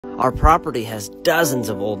Our property has dozens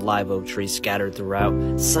of old live oak trees scattered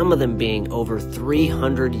throughout, some of them being over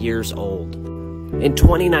 300 years old. In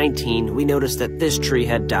 2019, we noticed that this tree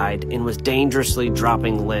had died and was dangerously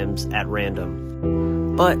dropping limbs at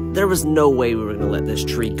random. But there was no way we were going to let this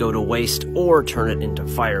tree go to waste or turn it into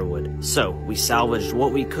firewood. So we salvaged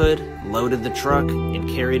what we could, loaded the truck, and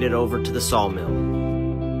carried it over to the sawmill.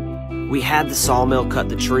 We had the sawmill cut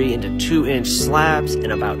the tree into 2-inch slabs,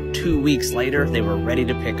 and about 2 weeks later, they were ready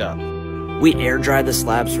to pick up. We air dried the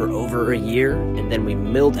slabs for over a year, and then we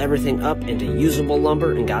milled everything up into usable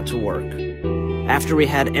lumber and got to work. After we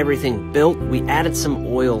had everything built, we added some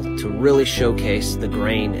oil to really showcase the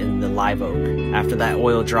grain in the live oak. After that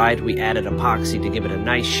oil dried, we added epoxy to give it a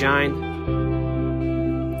nice shine,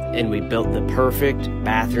 and we built the perfect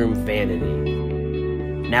bathroom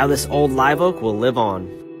vanity. Now this old live oak will live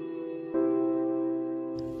on.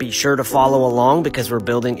 Be sure to follow along because we're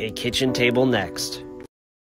building a kitchen table next.